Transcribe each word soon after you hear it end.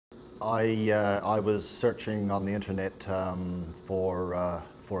I was searching on the internet for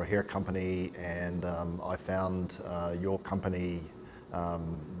a hair company, and I found your company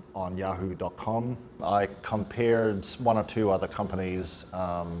on yahoo.com. I compared one or two other companies,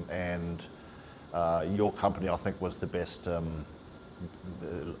 and your company I think was the best,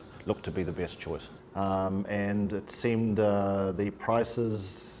 looked to be the best choice. And it seemed the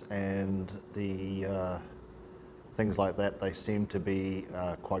prices and the things like that, they seemed to be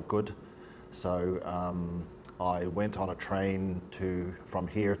quite good. So I went on a train from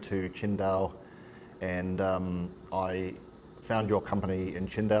here to Qingdao, and I found your company in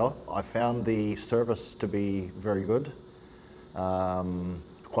Qingdao. I found the service to be very good.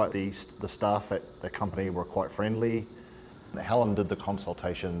 The staff at the company were quite friendly. Helen did the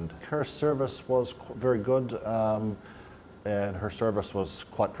consultation. Her service was very good, and her service was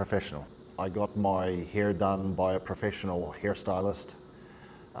quite professional. I got my hair done by a professional hairstylist,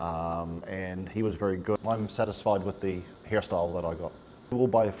 and he was very good. I'm satisfied with the hairstyle that I got. We'll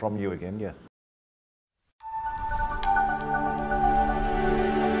buy from you again, yeah.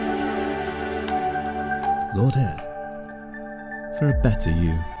 Lordhair, for a better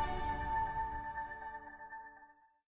you.